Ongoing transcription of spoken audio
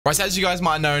Right, so as you guys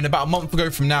might have known, about a month ago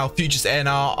from now, Future's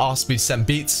A&R asked me to send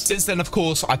beats. Since then, of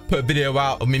course, I put a video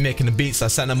out of me making the beats. I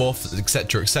sent them off,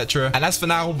 etc, etc. And as for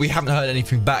now, we haven't heard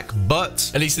anything back,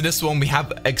 but at least in this one, we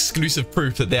have exclusive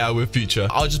proof that they are with Future.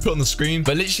 I'll just put it on the screen.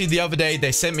 But literally the other day,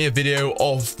 they sent me a video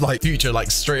of like Future, like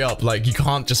straight up, like you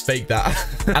can't just fake that.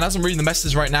 And as I'm reading the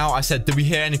message right now, I said, did we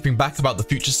hear anything back about the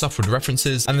Future stuff with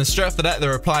references? And then straight after that, they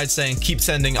replied saying, keep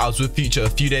sending. I was with Future a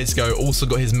few days ago. Also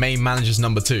got his main manager's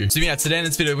number too. So yeah, today in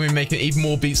this video, we'll be making even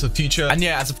more beats for Future. And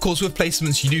yeah, as of course with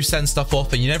placements, you do send stuff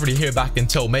off and you never really hear back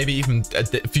until maybe even a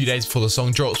few days before the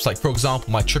song drops. Like for example,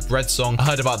 my Trip Red song, I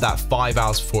heard about that 5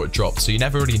 hours before it dropped. So you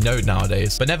never really know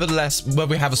nowadays. But nevertheless, whether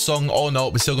we have a song or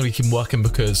not, we're still going to keep working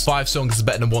because 5 songs is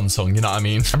better than 1 song, you know what I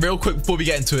mean? And real quick before we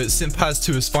get into it, Synthpaz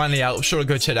 2 is finally out. Sure to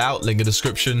go check it out, link in the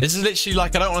description. This is literally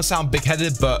like, I don't want to sound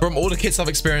big-headed, but from all the kits I've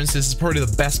experienced, this is probably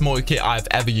the best multi kit I've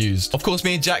ever used. Of course,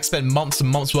 me and Jack spent months and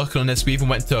months working on this. We even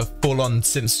went to a full-on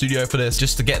synth studio for this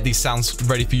just to get these sounds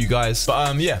ready for you guys.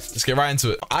 But yeah, let's get right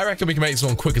into it. I reckon we can make this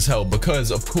one quick as hell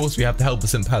because of course we have the help of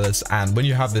Synthpaz, and when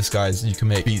you have this, guys, you can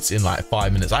make beats in like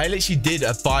 5 minutes. I literally did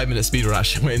a 5-minute speedrun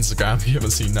actually on my Instagram if you haven't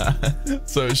seen that.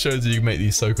 So it shows you can make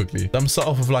these so quickly. I'm start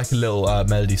off with like a little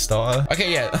melody starter.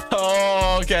 Okay, yeah.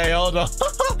 Oh, okay, hold on.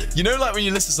 You know, like when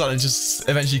you listen to something, it just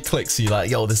eventually clicks, you like,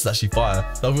 yo, this is actually fire.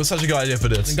 That was such a good idea for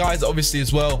this. And guys, obviously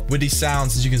as well, with these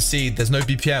sounds, as you can see, there's no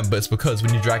BPM, but it's because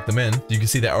when you drag them in, you can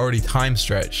see they're already time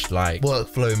stretched. Like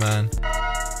workflow, man.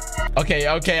 Okay,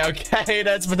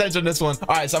 there's potential in this one.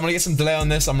 All right, so I'm gonna get some delay on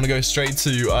this. I'm gonna go straight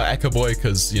to Echo Boy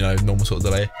because, you know, normal sort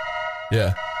of delay.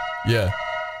 Yeah.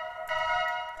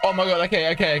 Oh my god,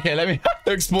 okay. Let me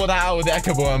explore that out with the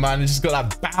Echo Boy, man. It's just got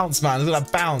that bounce, man. Look at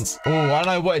that bounce. Oh, I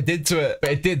don't know what it did to it,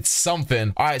 but it did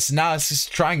something. All right, so now let's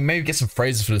just try and maybe get some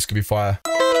phrases for this. Could be fire.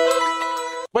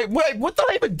 Wait, what did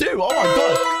I even do? Oh my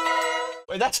god.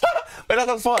 Wait, that's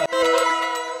fire.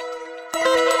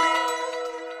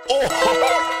 Oh,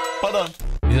 hold on.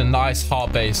 He's a nice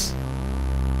hard bass.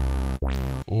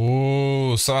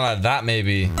 Ooh, something like that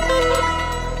maybe.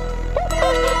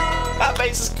 That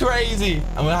bass is crazy.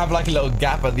 I'm gonna have like a little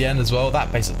gap at the end as well.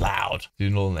 That bass is loud. Do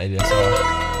northern ADSR.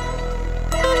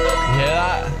 You hear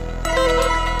that?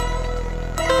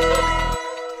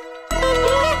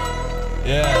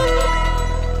 Yeah.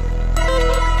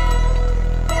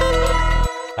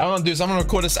 What I'm gonna do is I'm gonna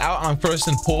record this out and I'm throw this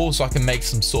in pause so I can make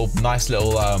some sort of nice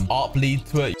little ARP lead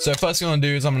to it. So first thing I'm gonna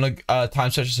do is I'm gonna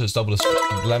time stretch it so it's double the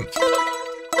length.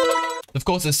 Of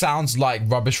course, it sounds like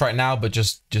rubbish right now, but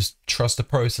just trust the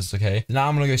process, okay? Now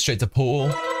I'm gonna go straight to pool.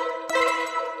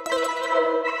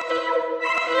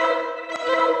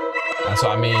 That's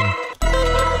what I mean.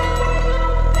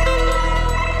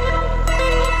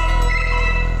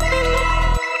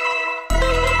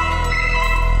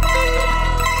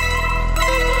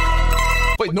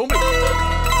 Wait, normally.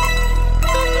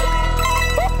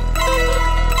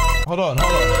 Hold on.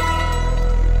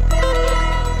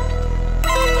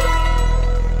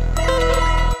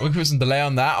 We can put some delay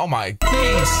on that. Oh my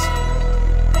goodness.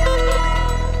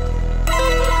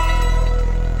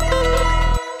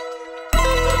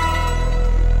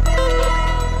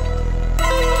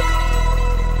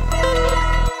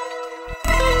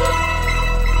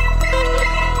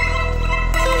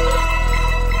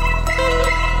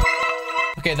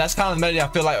 Okay, that's kind of the melody. I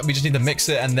feel like we just need to mix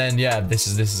it, and then yeah, this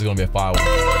is gonna be a fire one.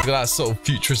 Look at that sort of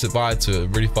futuristic vibe to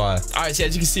it, really fire. All right, so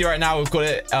as you can see right now, we've got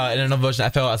it in another version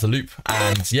of FL as a loop,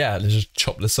 and yeah, let's just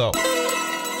chop this up.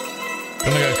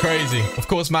 Gonna go crazy. Of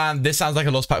course, man, this sounds like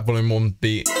a Lost Pack Volume 1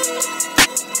 beat. Oh,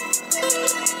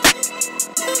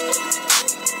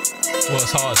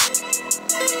 it's hard.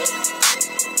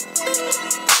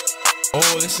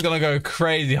 Oh, this is gonna go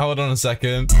crazy. Hold on a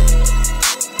second.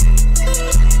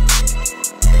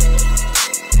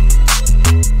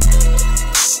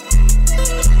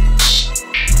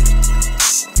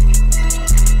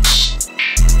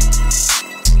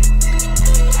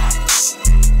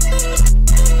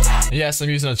 Yes, I'm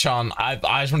using a chant. I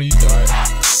just want to use it, right?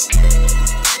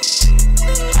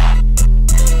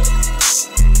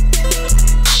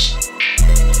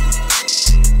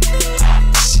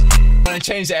 I'm gonna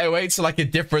change the 808 to like a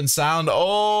different sound.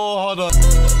 Oh, hold on.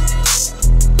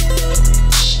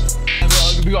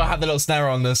 We gotta have the little snare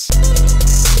on this.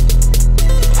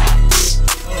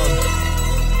 Hold on.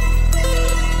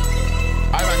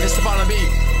 Alright, man, this is the part of the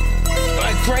beat.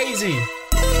 Like crazy.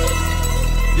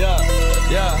 Yeah.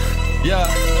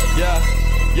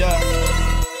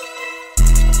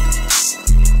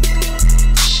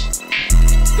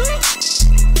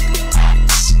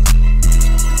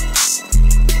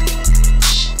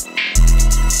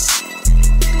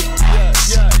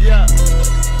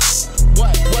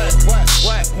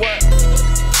 What?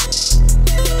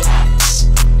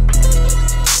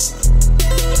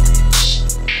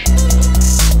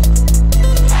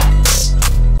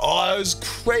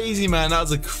 crazy, man. That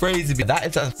was a crazy beat. That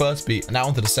is that first beat. And now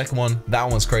onto the second one. That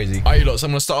one's crazy. All right, you lot. So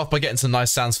I'm gonna start off by getting some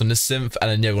nice sounds from this synth, and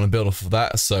then yeah, we're gonna build off of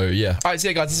that. So yeah. All right, so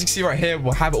yeah, guys, as you can see right here,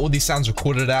 we'll have all these sounds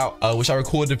recorded out, which I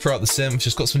recorded throughout the synth.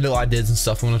 Just got some little ideas and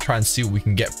stuff. I'm gonna try and see what we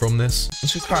can get from this.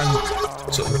 Let's just try and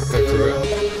sort of go through it.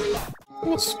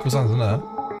 What's cool sounds in there?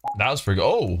 That was pretty good.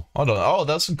 Oh, hold on. Oh,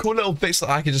 there's some cool little bits that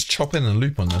I could just chop in and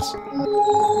loop on this.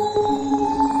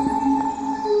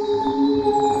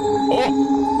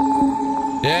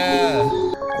 Oh, yeah.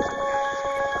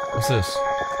 What's this?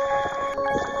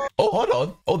 Oh, hold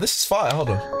on. Oh, this is fire. Hold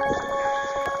on.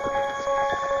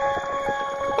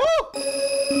 Oh.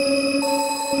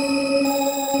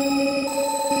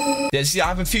 Yeah, see, I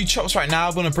have a few chops right now.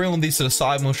 I'm gonna bring all these to the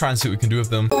side and we'll try and see what we can do with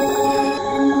them.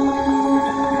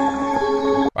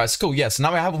 Alright, it's cool. Yeah, so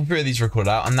now we have all three of these recorded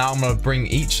out, and now I'm going to bring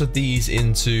each of these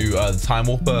into the time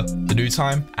warper, the new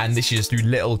time, and this should just do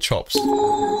little chops. And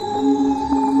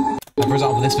for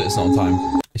example, this bit is not on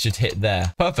time. It should hit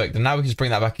there. Perfect. And now we can just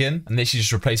bring that back in, and this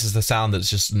just replaces the sound that's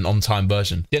just an on-time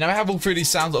version. Yeah, now we have all three of these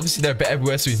sounds. Obviously, they're a bit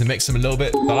everywhere, so we can mix them a little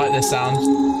bit. But I like this sound.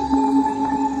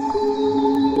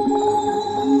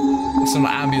 Some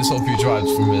ambient sort of future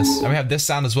vibes from this. And we have this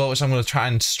sound as well, which I'm going to try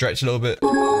and stretch a little bit.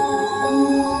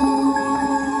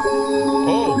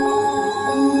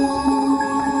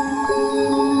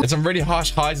 There's some really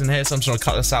harsh highs in here, so I'm just gonna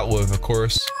cut this out with a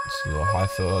chorus. Just a little high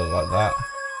filter like that.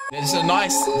 It's a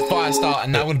nice fire start,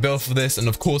 and now I'm gonna build for this, and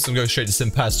of course I'm going straight to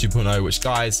Synpass 2.0, which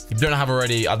guys, if you don't have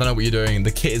already, I don't know what you're doing. The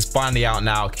kit is finally out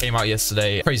now, came out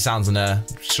yesterday. Crazy sounds in there.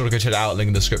 Be sure to go check it out, link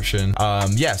in the description.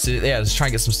 Yeah, so yeah, let's try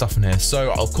and get some stuff in here.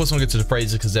 So of course I'm gonna go to the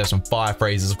phrases because there's some fire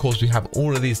phrases. Of course we have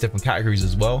all of these different categories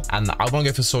as well, and I wanna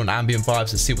go for sort of an ambient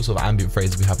vibes to see what sort of ambient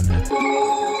phrases we have in here.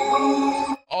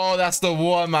 Oh, that's the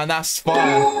one, man. That's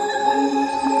fire.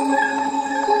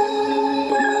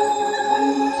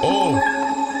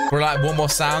 Oh, we're like one more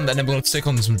sound, and then we're gonna stick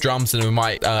on some drums, and then we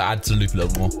might add to the loop a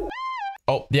little more.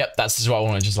 Oh, yep, that's just what I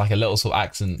wanted, just like a little sort of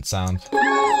accent sound.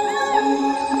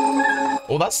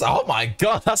 Oh, that's, oh my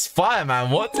god, that's fire,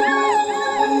 man. What?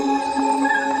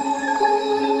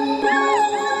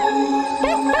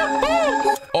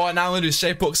 Oh, and now I'm gonna do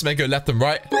shape box, make it go left and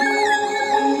right.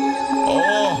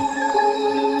 Oh.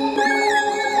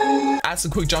 Add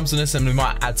some quick jumps on this, and we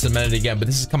might add some melody again, but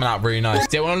this is coming out really nice.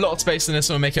 Yeah, I want a lot of space in this,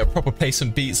 so we'll make it a proper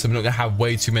placement beat, so we're not gonna have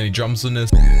way too many drums on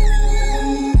this.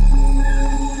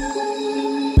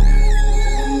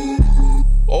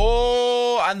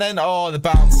 Oh, and then oh, the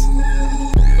bounce.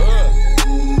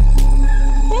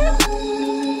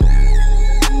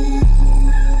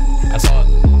 That's hard.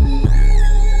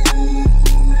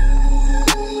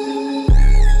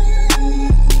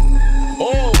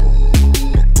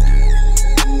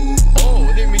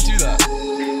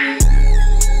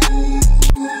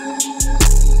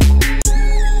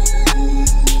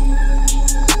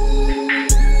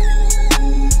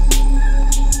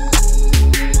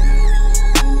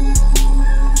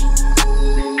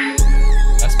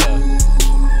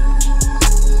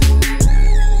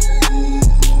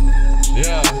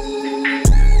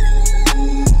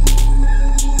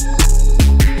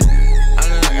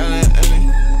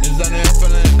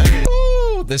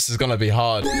 This is gonna be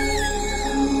hard. Oh,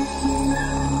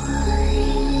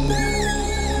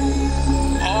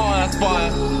 that's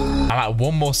fire. I like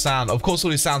one more sound. Of course,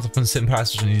 all these sounds are from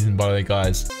Synpass, which I'm using, by the way,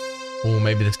 guys. Oh,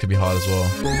 maybe this could be hard as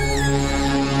well.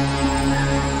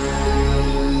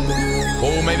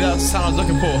 Oh, maybe that's the sound I was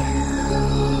looking for.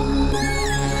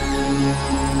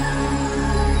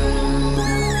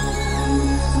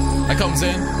 That comes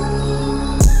in.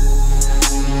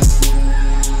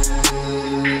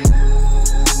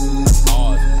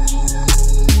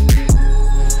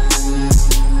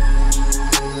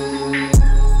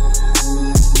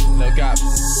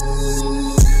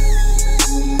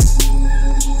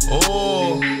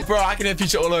 Bro, I can hear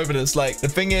Future all over this. Like, the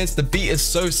thing is, the beat is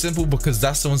so simple because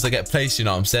that's the ones that get placed, you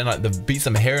know what I'm saying? Like, the beats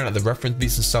I'm hearing, like the reference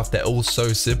beats and stuff, they're all so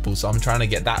simple. So I'm trying to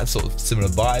get that sort of similar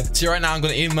vibe. So right now, I'm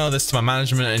going to email this to my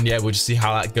management, and yeah, we'll just see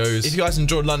how that goes. If you guys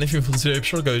enjoyed learning anything from this video, be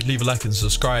sure to go leave a like and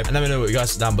subscribe, and let me know what you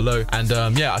guys are down below. And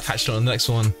yeah, I'll catch you on the next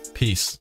one. Peace.